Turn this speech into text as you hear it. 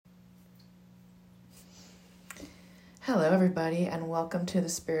Hello, everybody, and welcome to the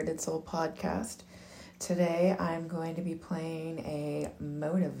Spirited Soul Podcast. Today, I'm going to be playing a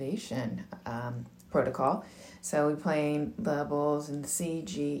motivation protocol. So we're playing the bowls in C,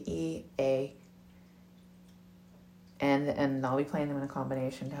 G, E, A, and I'll be playing them in a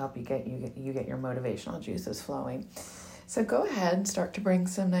combination to help you get your motivational juices flowing. So go ahead and start to bring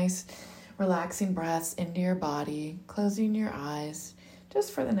some nice, relaxing breaths into your body, closing your eyes.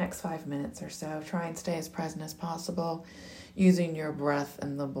 Just for the next 5 minutes or so, try and stay as present as possible, using your breath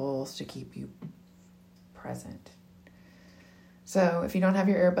and the bowls to keep you present. So if you don't have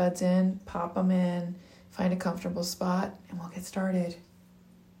your earbuds in, pop them in, find a comfortable spot, and we'll get started.